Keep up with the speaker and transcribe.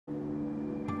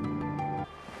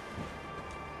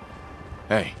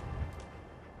Hey.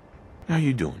 How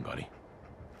you doing, buddy?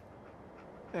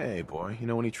 Hey, boy. You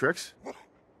know any tricks?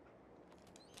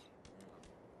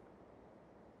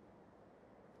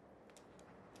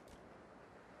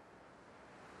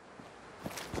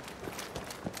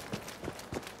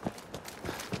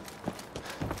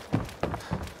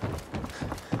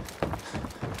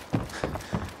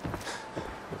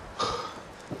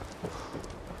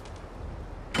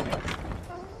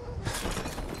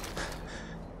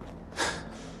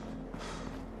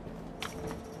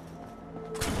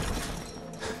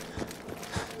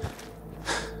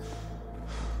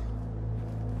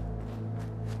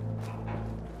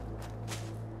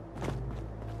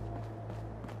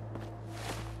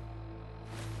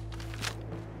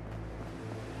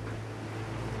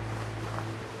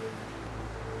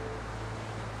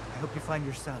 I hope you find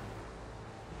your son.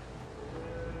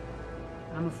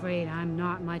 I'm afraid I'm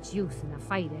not much use in a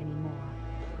fight anymore.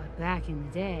 But back in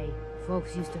the day,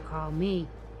 folks used to call me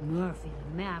Murphy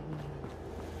the Madman.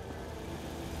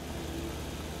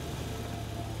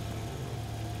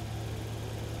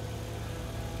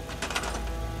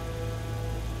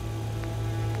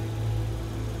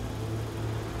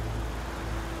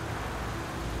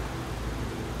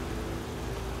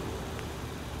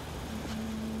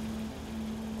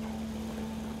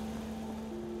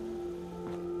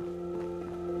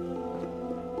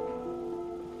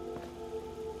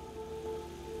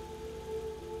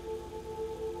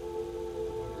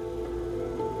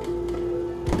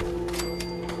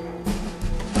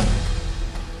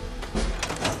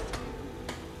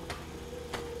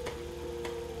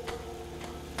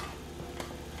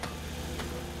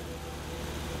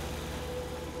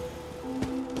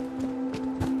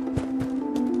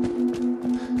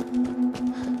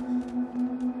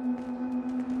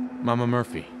 Mama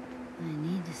Murphy. I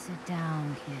need to sit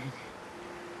down, kid.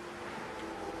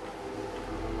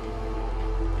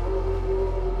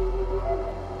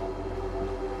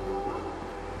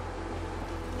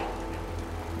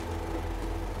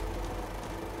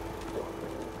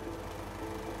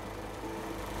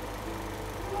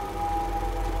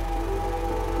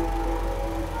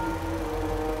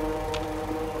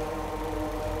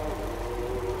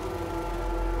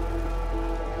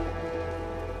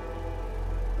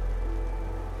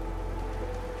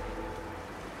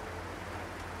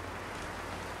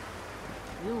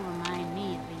 You remind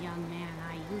me of a young man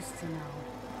I used to know.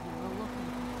 Never looking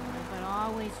for her, but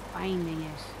always finding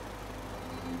it.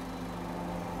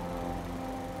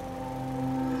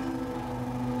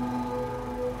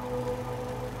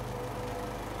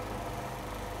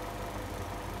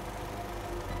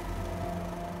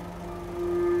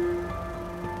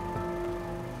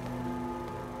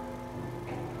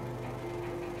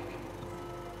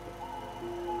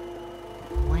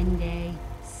 One day,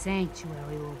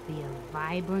 Sanctuary will be a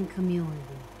vibrant community.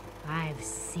 I've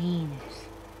seen it.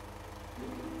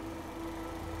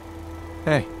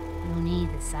 Hey. You need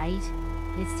the site?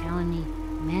 It's telling me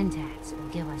Mentats will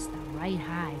give us the right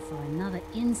high for another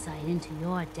insight into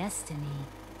your destiny.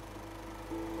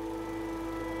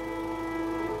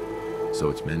 So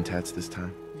it's Mentats this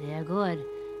time? They're good.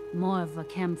 More of a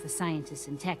chem for scientists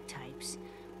and tech types.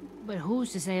 But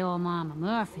who's to say old Mama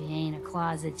Murphy ain't a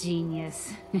closet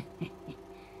genius?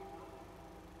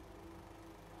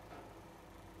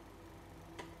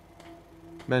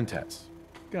 Mentats.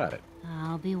 Got it.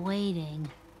 I'll be waiting.